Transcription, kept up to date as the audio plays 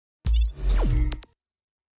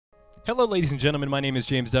Hello, ladies and gentlemen. My name is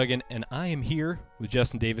James Duggan, and I am here with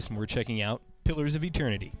Justin Davis, and we're checking out Pillars of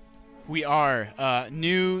Eternity. We are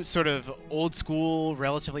new, sort of old school,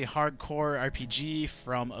 relatively hardcore RPG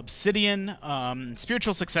from Obsidian,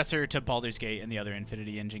 spiritual successor to Baldur's Gate and the other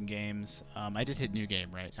Infinity Engine games. I did hit new game,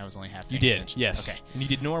 right? I was only half. You did, attention. yes. Okay. And you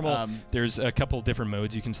did normal. There's a couple different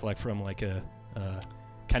modes you can select from, like a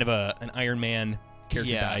kind of an Iron Man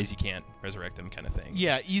character dies, you can't resurrect them kind of thing.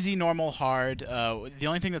 Yeah, easy, normal, hard. The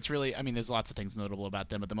only thing that's really, I mean, there's lots of things notable about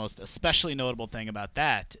them, but the most especially notable thing about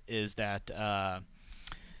that is that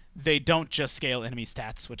they don't just scale enemy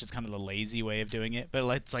stats, which is kind of the lazy way of doing it. But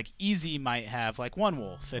it's like easy might have like one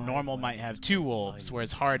wolf, and normal might have two wolves,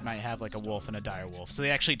 whereas hard might have like a wolf and a dire wolf. So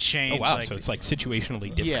they actually change. Oh wow! Like, so it's like situationally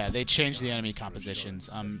different. Yeah, they change the enemy compositions.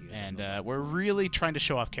 And we're really trying to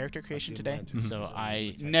show off character creation today. So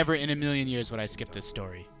I never in a million years would I skip this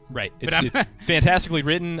story. Right. It's fantastically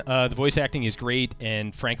written. The voice acting is great,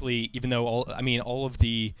 and frankly, even though all of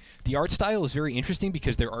the art style is very interesting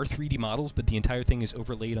because there are 3D models, but the entire thing is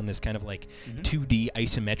overlaid on this kind of like 2D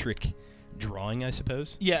isometric drawing, I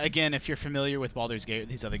suppose. Yeah. Again, if you're familiar with Baldur's Gate or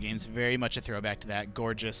these other games, very much a throwback to that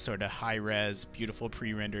gorgeous sort of high-res, beautiful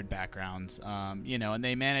pre-rendered backgrounds. You know, and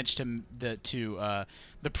they managed to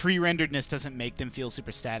the pre-renderedness doesn't make them feel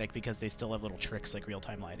super static because they still have little tricks like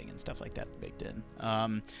real-time lighting and stuff like that baked in.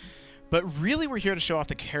 But really, we're here to show off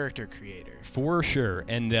the character creator. For sure.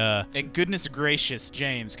 And goodness gracious,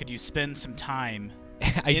 James, could you spend some time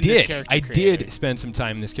I did spend some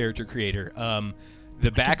time in this character creator. The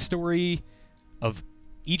backstory of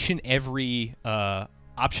each and every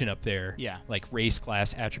option up there, like race,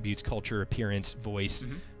 class, attributes, culture, appearance, voice,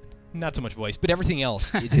 not so much voice, but everything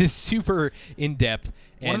else, it is super in-depth.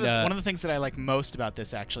 One of the things that I like most about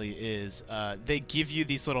this, actually, is they give you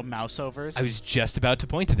these little mouse-overs. I was just about to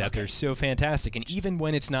point to that. They're so fantastic. And even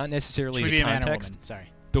when it's not necessarily the context. Man or woman?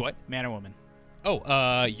 Sorry. The what? Man or woman?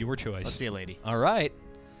 Oh, your choice. Let's be a lady. All right.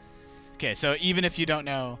 Okay, so even if you don't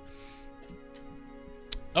know...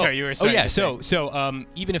 Sorry, you were saying. Oh, yeah, so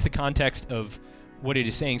even if the context of what it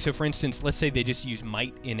is saying... So, for instance, let's say they just use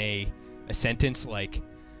might in a sentence like...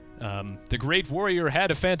 the great warrior had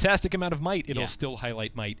a fantastic amount of might. It'll still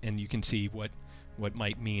highlight might, and you can see what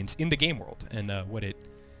might means in the game world and what it.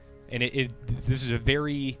 And this is a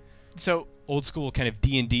very old school kind of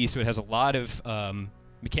D&D, so it has a lot of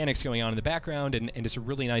mechanics going on in the background, and it's a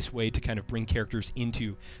really nice way to kind of bring characters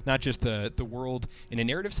into not just the world in a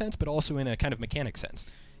narrative sense, but also in a kind of mechanic sense.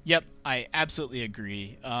 Yep, I absolutely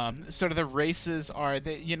agree. Sort of the races are,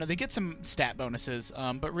 they get some stat bonuses,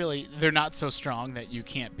 but really they're not so strong that you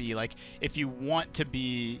can't be like, if you want to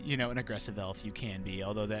be, an aggressive elf, you can be.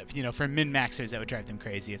 Although that, for min-maxers that would drive them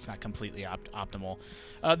crazy. It's not completely optimal.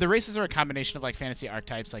 The races are a combination of like fantasy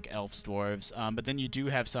archetypes, like elves, dwarves, but then you do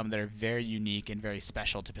have some that are very unique and very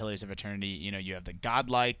special to Pillars of Eternity. You have the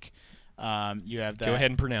godlike. You have the. Go ahead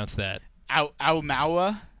and pronounce that.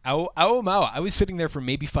 Aumaua. Aomawa. I was sitting there for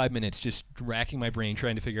maybe 5 minutes just racking my brain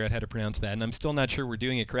trying to figure out how to pronounce that, and I'm still not sure we're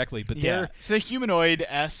doing it correctly. But it's a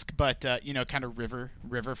humanoid-esque, but kind of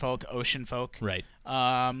river folk, ocean folk. Right.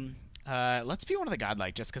 Let's be one of the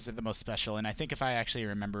godlike, just because they're the most special. And I think if I actually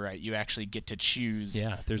remember right, you actually get to choose.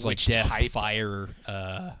 Yeah, there's which like death, type. fire,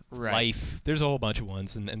 life. There's a whole bunch of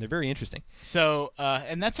ones, and they're very interesting. So,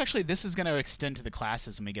 and that's actually, this is going to extend to the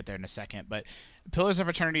classes when we get there in a second, but Pillars of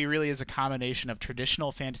Eternity really is a combination of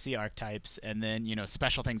traditional fantasy archetypes and then,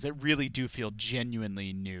 special things that really do feel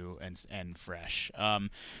genuinely new and fresh.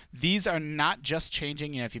 These are not just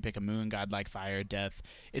changing, if you pick a moon, godlike, fire, death,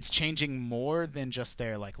 it's changing more than just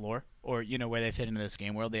their, like, lore or, where they fit into this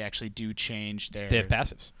game world. They actually do change their... They have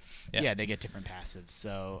passives. Yeah, they get different passives.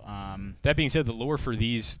 So, that being said, the lore for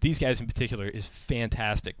these guys in particular is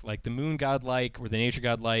fantastic. Like the moon godlike or the nature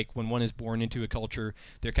godlike, when one is born into a culture,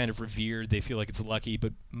 they're kind of revered. They feel like it's lucky,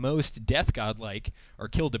 but most death godlike are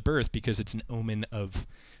killed at birth because it's an omen of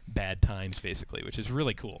bad times, basically, which is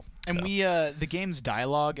really cool. And the game's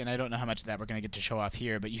dialogue, and I don't know how much of that we're going to get to show off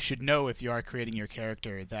here, but you should know if you are creating your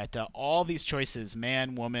character that all these choices,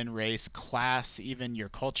 man, woman, race, class, even your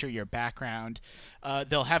culture, your background,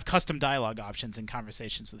 they'll have custom dialogue options in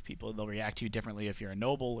conversations with people. They'll react to you differently if you're a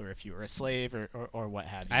noble or if you were a slave or what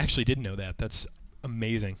have you. I actually didn't know that. That's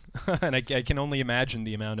amazing. And I can only imagine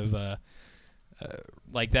the amount of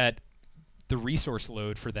like that. The resource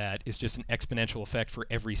load for that is just an exponential effect for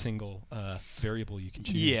every single variable you can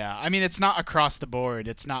choose. Yeah, I mean, it's not across the board.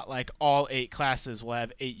 It's not like all 8 classes will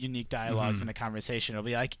have 8 unique dialogues in a conversation. It'll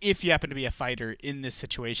be like, if you happen to be a fighter in this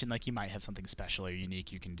situation, like you might have something special or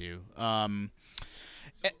unique you can do.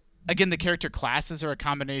 Again, the character classes are a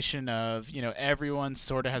combination of, everyone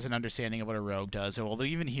sort of has an understanding of what a rogue does. Although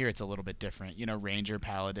even here it's a little bit different. Ranger,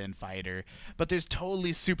 paladin, fighter. But there's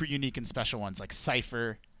totally super unique and special ones like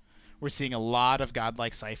Cypher. We're seeing a lot of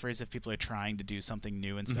godlike ciphers if people are trying to do something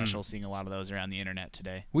new and special. Seeing a lot of those around the internet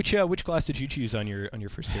today. Which class did you choose on your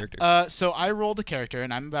first character? So I rolled a character,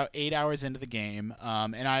 and I'm about 8 hours into the game.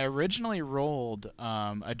 And I originally rolled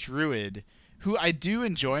a druid, who I do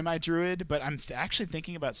enjoy my druid, but I'm actually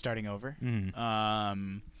thinking about starting over.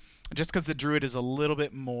 Just because the druid is a little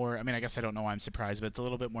bit more. I mean, I guess I don't know why I'm surprised, but it's a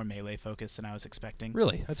little bit more melee focused than I was expecting.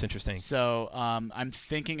 Really, that's interesting. So I'm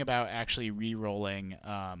thinking about actually re-rolling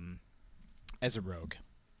as a rogue.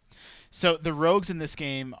 So the rogues in this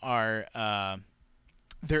game are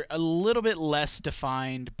they're a little bit less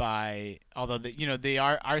defined by, although they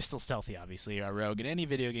are still stealthy. Obviously, a rogue in any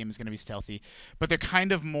video game is going to be stealthy, but they're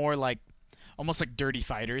kind of more like almost like dirty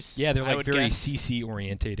fighters. Yeah, they're like very CC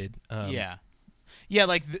orientated. Yeah,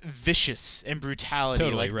 like vicious and brutality.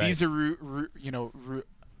 Totally, like right. These are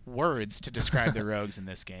words to describe the rogues in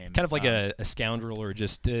this game. Kind of like a scoundrel, or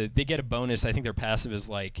just they get a bonus. I think their passive is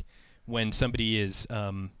like when somebody is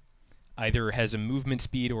either has a movement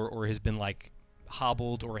speed or has been like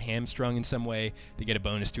hobbled or hamstrung in some way, they get a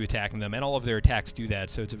bonus to attacking them, and all of their attacks do that,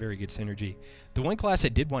 so it's a very good synergy. The one class I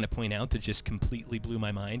did want to point out that just completely blew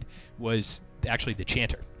my mind was actually the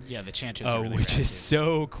Chanter. Yeah, the Chanters are really which rad, is too.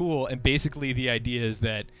 so cool, and basically the idea is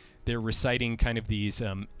that they're reciting kind of these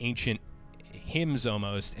ancient hymns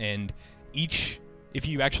almost, and if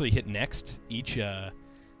you actually hit next, the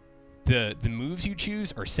moves you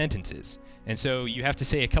choose are sentences, and so you have to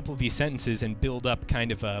say a couple of these sentences and build up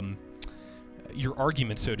kind of your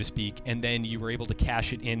argument, so to speak, and then you were able to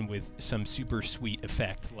cash it in with some super sweet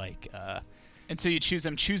effect, like and so you choose.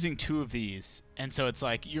 I'm choosing 2 of these, and so it's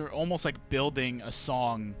like you're almost like building a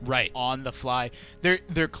song right on the fly.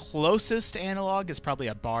 Their closest analog is probably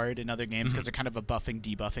a bard in other games because they're kind of a buffing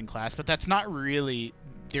debuffing class, but that's not really.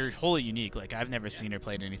 They're wholly unique. Like, I've never seen or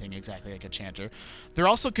played anything exactly like a Chanter. They're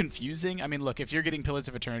also confusing. I mean, look, if you're getting Pillars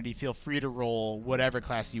of Eternity, feel free to roll whatever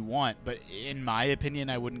class you want. But in my opinion,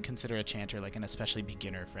 I wouldn't consider a Chanter like an especially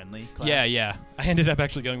beginner-friendly class. Yeah. I ended up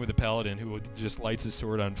actually going with a Paladin who just lights his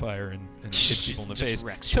sword on fire and hits people in the face.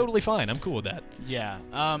 Totally fine. I'm cool with that. Yeah.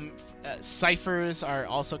 Ciphers are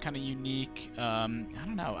also kind of unique. I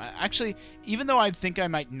don't know. Actually, even though I think I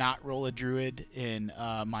might not roll a druid in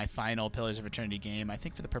my final Pillars of Eternity game, I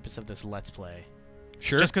think for the purpose of this Let's Play,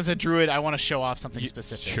 sure. Just because a druid, I want to show off something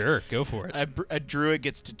specific. Sure, go for it. A druid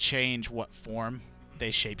gets to change what form they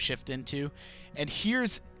shapeshift into. And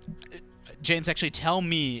here's... James, actually tell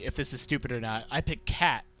me if this is stupid or not. I picked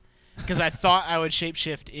cat. Because I thought I would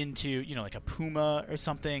shapeshift into, like a puma or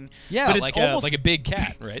something. Yeah, but it's like almost like a big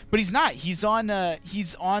cat, right? But he's not. He's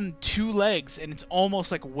on 2 legs, and it's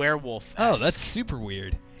almost like werewolf. Oh, that's super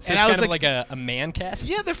weird. So and it's I was kind of like a man cat?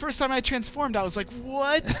 Yeah, the first time I transformed, I was like,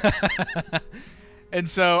 what? And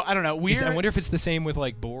so, I don't know. I wonder if it's the same with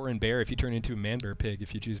like boar and bear if you turn into a man bear pig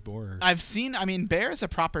if you choose boar. I've seen, bear is a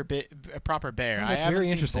proper bear. Oh, that's very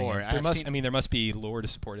interesting. There must be lore to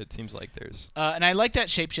support it. Seems like there's... and I like that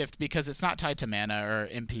shapeshift because it's not tied to mana or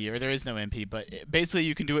MP, or there is no MP, but basically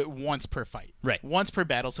you can do it once per fight. Right. Once per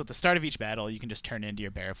battle, so at the start of each battle, you can just turn into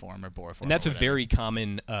your bear form or boar form. And that's a very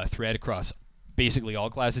common thread across basically all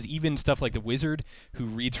classes, even stuff like the wizard who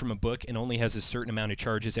reads from a book and only has a certain amount of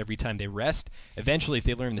charges every time they rest. Eventually, if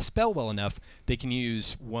they learn the spell well enough, they can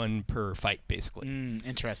use 1 per fight, basically.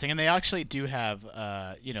 Interesting. And they actually do have,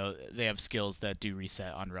 they have skills that do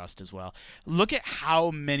reset on rust as well. Look at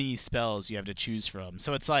how many spells you have to choose from.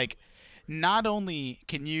 So it's like, not only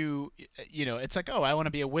can you, it's like, oh, I want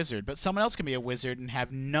to be a wizard, but someone else can be a wizard and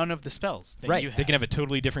have none of the spells that you have. They can have a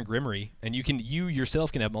totally different grimoire, and you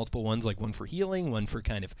yourself can have multiple ones, like 1 for healing, 1 for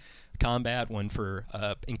kind of combat, 1 for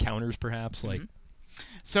encounters, perhaps. Like,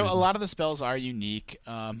 so a lot of the spells are unique,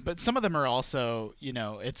 but some of them are also,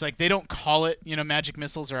 it's like they don't call it, magic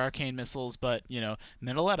missiles or arcane missiles, but,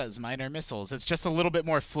 Minoletta's minor missiles. It's just a little bit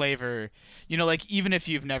more flavor. Like even if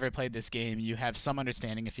you've never played this game, you have some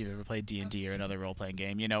understanding if you've ever played D&D or another role-playing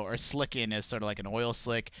game, or Slickin' is sort of like an oil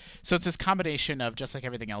slick. So it's this combination of, just like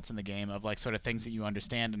everything else in the game, of like sort of things that you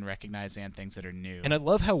understand and recognize and things that are new. And I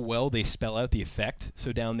love how well they spell out the effect.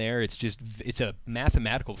 So down there, it's a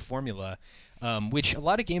mathematical formula. Which a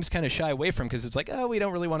lot of games kind of shy away from because it's like, oh, we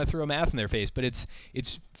don't really want to throw math in their face. But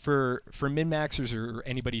it's for min-maxers or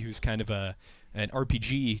anybody who's kind of an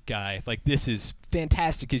RPG guy, like this is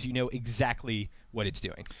fantastic because you know exactly what it's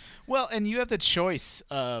doing. Well, and you have the choice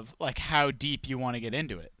of like how deep you want to get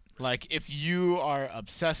into it. Like, if you are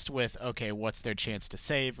obsessed with, okay, what's their chance to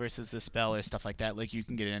save versus the spell or stuff like that, like, you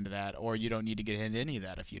can get into that, or you don't need to get into any of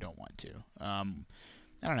that if you don't want to.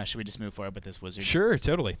 I don't know. Should we just move forward with this wizard? Sure,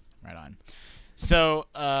 totally. Right on. So,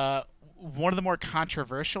 one of the more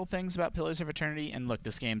controversial things about Pillars of Eternity, and look,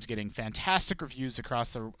 this game's getting fantastic reviews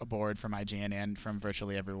across the board from IGN and from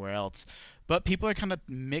virtually everywhere else, but people are kind of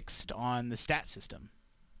mixed on the stat system.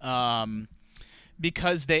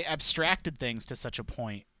 Because they abstracted things to such a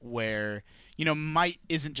point where, you know, might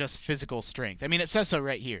isn't just physical strength. I mean, it says so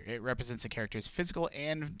right here. It represents a character's physical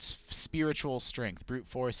and spiritual strength, brute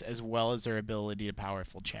force, as well as their ability to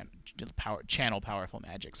channel powerful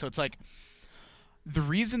magic. So it's like, the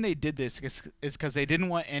reason they did this is because they didn't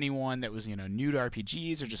want anyone that was, you know, new to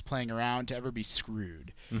RPGs or just playing around to ever be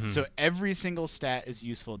screwed. So every single stat is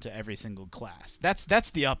useful to every single class.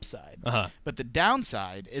 That's the upside. But the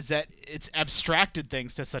downside is that it's abstracted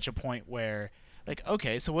things to such a point where, like,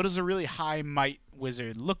 okay, so what does a really high might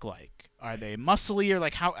wizard look like? Are they muscly, or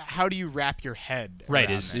like how do you wrap your head right?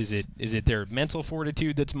 around Is this? it their mental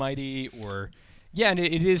fortitude that's mighty, or yeah, and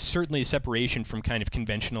it is certainly a separation from kind of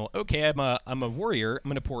conventional. Okay, I'm a warrior. I'm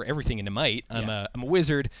going to pour everything into might. I'm a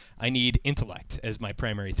wizard. I need intellect as my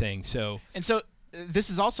primary thing. So this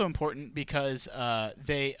is also important because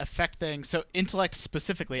they affect things. So intellect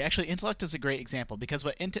specifically, actually, intellect is a great example, because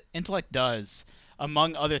what intellect does,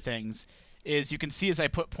 among other things, is you can see as I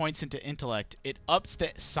put points into intellect, it ups the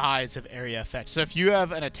size of area effect. So if you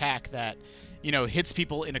have an attack that, you know, hits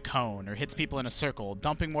people in a cone or hits people in a circle,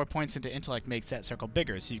 dumping more points into intellect makes that circle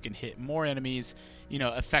bigger, so you can hit more enemies. You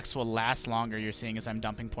know, effects will last longer. You're seeing as I'm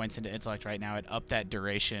dumping points into intellect right now, it upped that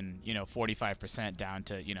duration, you know, 45% down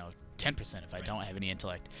to, you know, 10% if I don't have any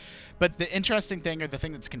intellect. But the interesting thing, or the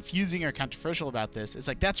thing that's confusing or controversial about this, is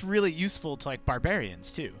like that's really useful to like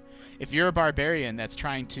barbarians too. If you're a barbarian that's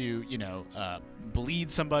trying to, you know,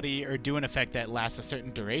 bleed somebody or do an effect that lasts a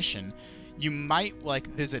certain duration, you might,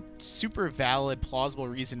 like, there's a super valid, plausible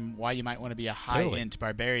reason why you might want to be a high-end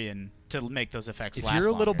barbarian to make those effects last If you're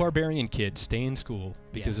a little longer. barbarian kid, stay in school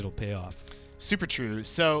because it'll pay off. Super true.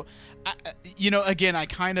 So, you know, again, I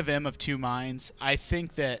kind of am of two minds. I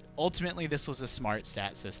think that ultimately this was a smart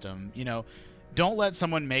stat system. You know, don't let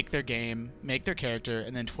someone make their game, make their character,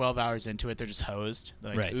 and then 12 hours into it, they're just hosed.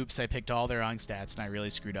 They're like, oops, I picked all the wrong stats, and I really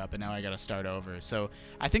screwed up, and now I got to start over. So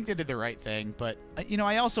I think they did the right thing. But, you know,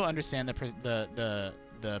 I also understand the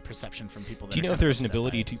perception from people that Do you know if there's an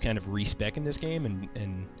ability to kind of respec in this game?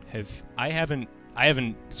 And I haven't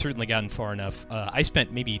certainly gotten far enough. I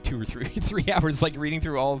spent maybe 2 or 3 hours like reading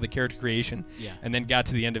through all of the character creation, and then got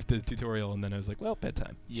to the end of the tutorial, and then I was like, well,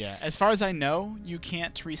 bedtime. Yeah, as far as I know, you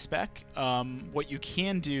can't respec. What you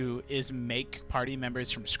can do is make party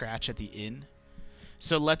members from scratch at the inn.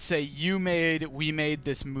 So let's say we made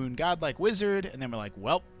this moon godlike wizard, and then we're like,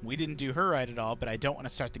 well, we didn't do her right at all, but I don't want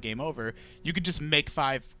to start the game over. You could just make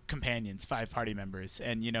 5 companions, 5 party members,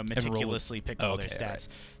 and, you know, meticulously pick all their stats. Right.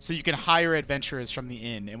 So you can hire adventurers from the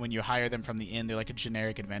inn, and when you hire them from the inn, they're like a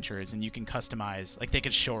generic adventurers, and you can customize, like they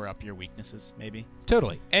could shore up your weaknesses, maybe.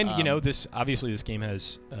 Totally. And, you know, this game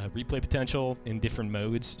has replay potential in different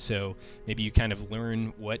modes, so maybe you kind of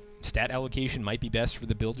learn what stat allocation might be best for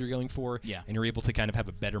the build you're going for, and you're able to kind of have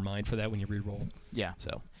a better mind for that when you reroll. Yeah.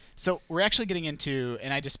 So we're actually getting into,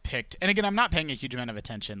 and I just picked, and again, I'm not paying a huge amount of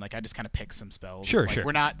attention. Like, I just kind of picked some spells. Sure.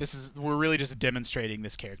 We're really just demonstrating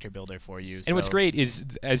this character builder for you. And what's great is,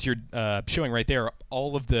 as you're showing right there,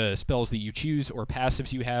 all of the spells that you choose or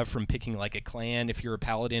passives you have from picking like a clan, if you're a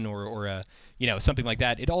paladin or a, you know, something like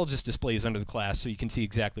that, it all just displays under the class, so you can see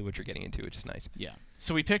exactly what you're getting into, which is nice. Yeah.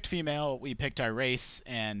 So we picked female, we picked our race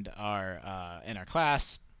and our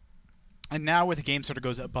class. And now where the game sort of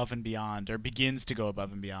goes above and beyond, or begins to go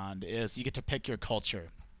above and beyond, is you get to pick your culture.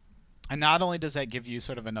 And not only does that give you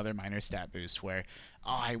sort of another minor stat boost where,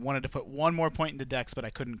 oh, I wanted to put 1 more point into Dex, but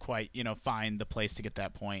I couldn't quite, you know, find the place to get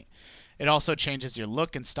that point. It also changes your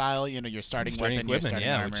look and style, you know, your starting weapon, your starting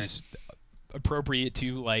armor. Which is appropriate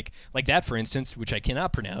to like that, for instance, which I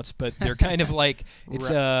cannot pronounce, but they're kind of like, it's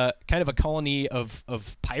kind of a colony of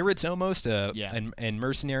pirates almost, and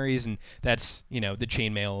mercenaries, and that's, you know, the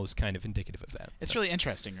chainmail is kind of indicative of that. It's really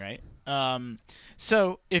interesting, right?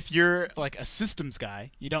 So if you're like a systems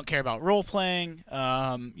guy, you don't care about role playing,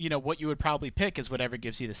 you know, what you would probably pick is whatever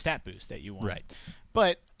gives you the stat boost that you want. Right.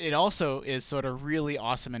 But it also is sort of really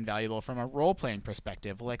awesome and valuable from a role-playing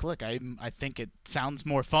perspective. Like, look, I think it sounds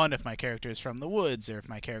more fun if my character is from the woods, or if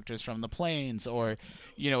my character is from the plains, or,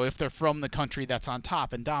 you know, if they're from the country that's on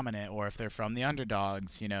top and dominant, or if they're from the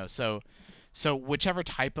underdogs, you know. So whichever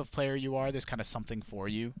type of player you are, there's kind of something for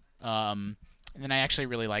you. And then I actually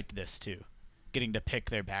really liked this, too. getting to pick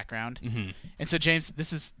their background. Mm-hmm. And so, James,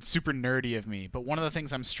 this is super nerdy of me, but one of the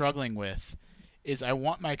things I'm struggling with is I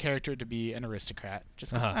want my character to be an aristocrat.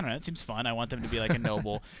 Just 'cause, I don't know, it seems fun. I want them to be like a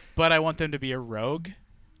noble, but I want them to be a rogue.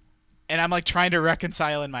 And I'm like trying to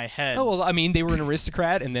reconcile in my head. Oh, well, I mean, they were an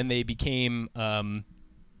aristocrat, and then they became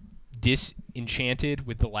disenchanted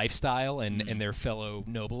with the lifestyle and their fellow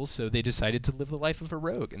nobles, so they decided to live the life of a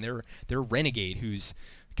rogue. And they're a renegade who's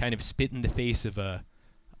kind of spit in the face of an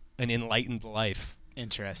enlightened life.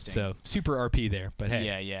 Interesting. So super RP there, but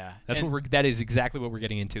hey, yeah. that is exactly what we're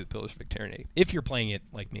getting into with Pillars of Eternity. If you're playing it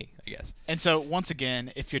like me, I guess. And so once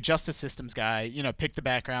again, if you're just a systems guy, pick the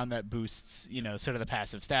background that boosts, sort of the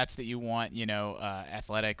passive stats that you want,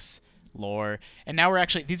 athletics, lore. And now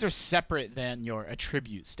these are separate than your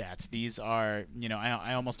attribute stats. These are,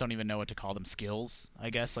 I almost don't even know what to call them, skills, I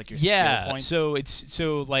guess, like your skill points.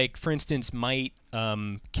 So like for instance, might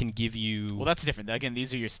can give you. Well, that's different. Again,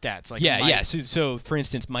 these are your stats. Like yeah. So for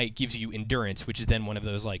instance, might gives you endurance, which is then one of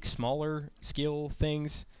those like smaller skill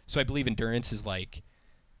things. So I believe endurance is like,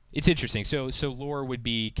 it's interesting. So lore would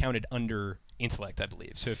be counted under intellect, I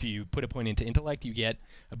believe. So if you put a point into intellect, you get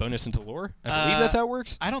a bonus into lore. I believe that's how it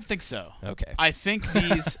works. I don't think so. Okay. I think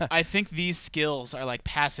these skills are like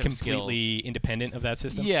passive skills. Completely independent of that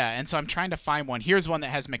system? Yeah, and so I'm trying to find one. Here's one that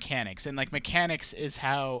has mechanics. And like mechanics is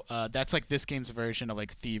how that's like this game's version of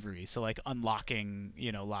like thievery. So like unlocking,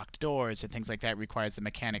 locked doors or things like that requires the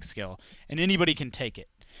mechanic skill. And anybody can take it.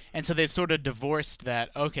 And so they've sort of divorced that,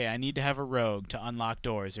 okay, I need to have a rogue to unlock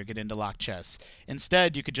doors or get into locked chests.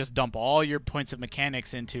 Instead, you could just dump all your points of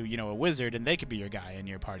mechanics into, a wizard, and they could be your guy in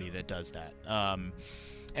your party that does that.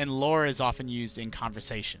 And lore is often used in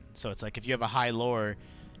conversation. So it's like if you have a high lore,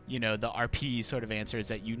 the RP sort of answer is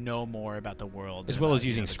that you know more about the world. As well as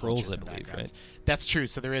using scrolls, I believe, right? That's true.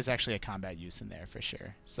 So there is actually a combat use in there for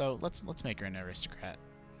sure. So let's make her an aristocrat.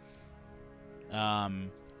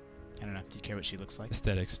 I don't know. Do you care what she looks like?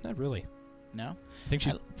 Aesthetics? Not really. No? I think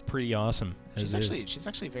she's pretty awesome. She's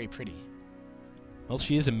actually very pretty. Well,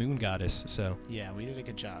 she is a moon goddess, so. Yeah, we did a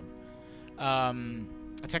good job.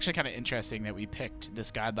 It's actually kind of interesting that we picked this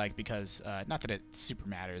godlike because, not that it super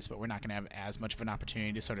matters, but we're not going to have as much of an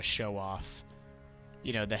opportunity to sort of show off,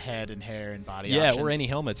 the head and hair and body options. Or any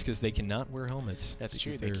helmets, because they cannot wear helmets. That's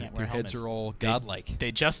true. They can't wear helmets. Their heads are all godlike.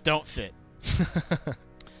 They just don't fit.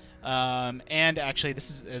 And actually,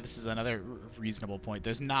 this is another reasonable point.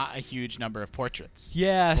 There's not a huge number of portraits.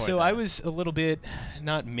 Yeah, so I was a little bit,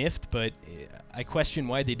 not miffed, but I question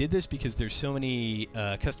why they did this because there's so many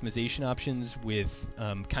customization options with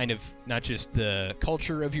kind of not just the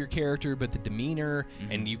culture of your character, but the demeanor,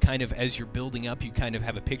 and you kind of, as you're building up, you kind of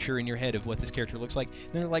have a picture in your head of what this character looks like.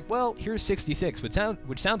 And they're like, well, here's 66, which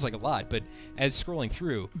sounds like a lot, but as scrolling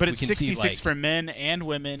through, but it's 66 see, like, for men and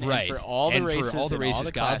women, right, and for all the races, for all the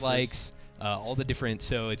races, godlikes, all the different.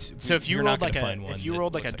 So it's if you rolled like a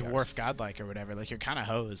dwarf dwarf godlike or whatever, like you're kind of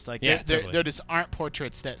hosed. Like totally. there just aren't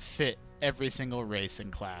portraits that fit every single race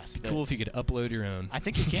and class. It'd be cool if you could upload your own. I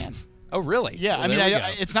think you can. Oh, really? Yeah,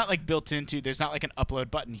 well, it's not like built into. There's not like an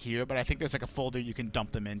upload button here, but I think there's like a folder you can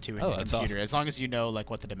dump them into in your computer, awesome. as long as you know like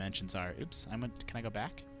what the dimensions are. Oops, can I go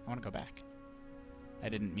back? I want to go back. I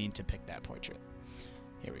didn't mean to pick that portrait.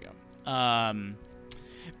 Here we go.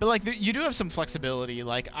 But like you do have some flexibility.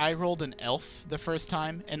 Like I rolled an elf the first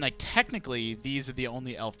time, and like technically these are the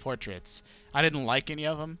only elf portraits. I didn't like any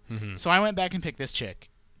of them, so I went back and picked this chick,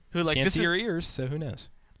 who like can't see her ears, so who knows?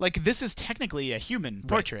 Like this is technically a human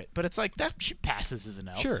portrait, but it's like that she passes as an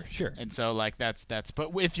elf. Sure. And so like that's.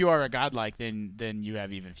 But if you are a godlike, then you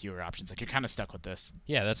have even fewer options. Like you're kind of stuck with this.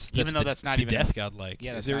 Yeah, that's even though that's not the even death godlike.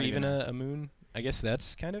 Yeah, is there even a moon? I guess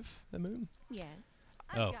that's kind of a moon. Yes.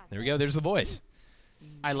 Oh, there we go. There's the voice.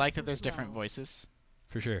 I like that there's different voices.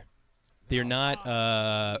 For sure. They're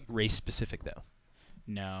not race specific though.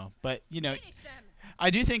 No, but I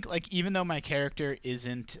do think like even though my character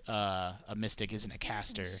isn't a mystic, isn't a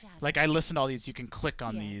caster, like I listened to all these, you can click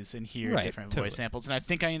on these and hear different voice samples, and I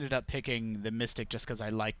think I ended up picking the mystic just because I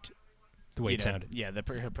liked the way it sounded. Yeah,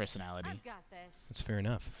 her personality. I've got this. That's fair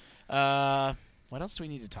enough. What else do we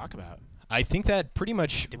need to talk about? I think that pretty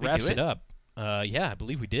much wraps it up. Yeah, I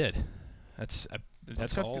believe we did. That's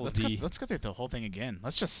all. Let's go through the whole thing again.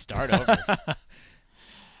 Let's just start over.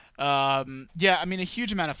 Yeah, I mean a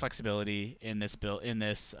huge amount of flexibility in this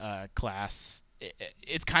class.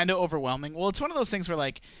 It's kind of overwhelming. Well, it's one of those things where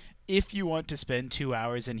like if you want to spend 2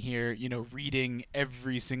 hours in here, reading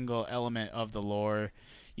every single element of the lore,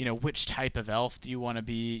 which type of elf do you want to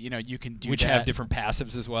be? You can do which that. have different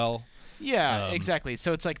passives as well. Yeah, exactly.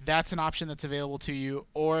 So it's like that's an option that's available to you.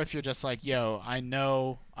 Or if you're just like, yo, I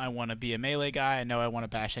know I want to be a melee guy. I know I want to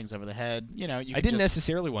bash things over the head. I didn't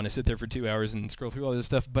necessarily want to sit there for 2 hours and scroll through all this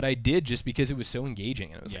stuff, but I did just because it was so engaging.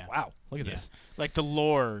 And I was like, wow, look at this. Like the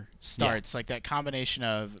lore starts, like that combination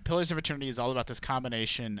of Pillars of Eternity is all about this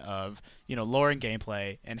combination of, lore and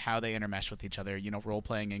gameplay and how they intermesh with each other,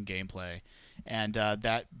 role-playing and gameplay. And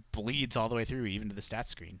that bleeds all the way through, even to the stats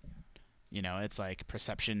screen. It's like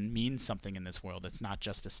perception means something in this world. It's not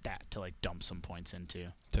just a stat to like dump some points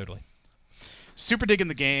into. Totally. Super digging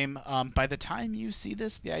the game. By the time you see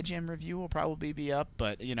this, the IGN review will probably be up,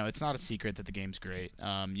 but it's not a secret that the game's great.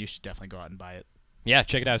 You should definitely go out and buy it. Yeah,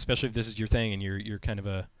 check it out, especially if this is your thing and you're kind of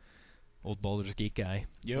a old Baldur's Gate guy,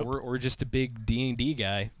 or just a big D&D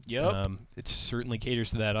guy. Yep. It certainly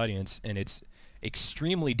caters to that audience, and it's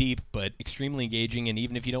extremely deep, but extremely engaging. And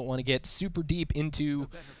even if you don't want to get super deep into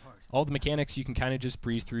all the mechanics, you can kind of just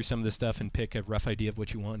breeze through some of the stuff and pick a rough idea of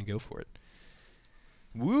what you want and go for it.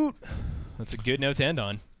 Woot! That's a good note to end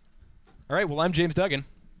on. All right, well, I'm James Duggan.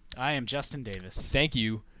 I am Justin Davis. Thank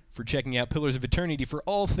you for checking out Pillars of Eternity. For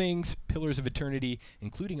all things Pillars of Eternity,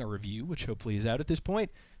 including our review, which hopefully is out at this point,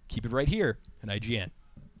 keep it right here at IGN.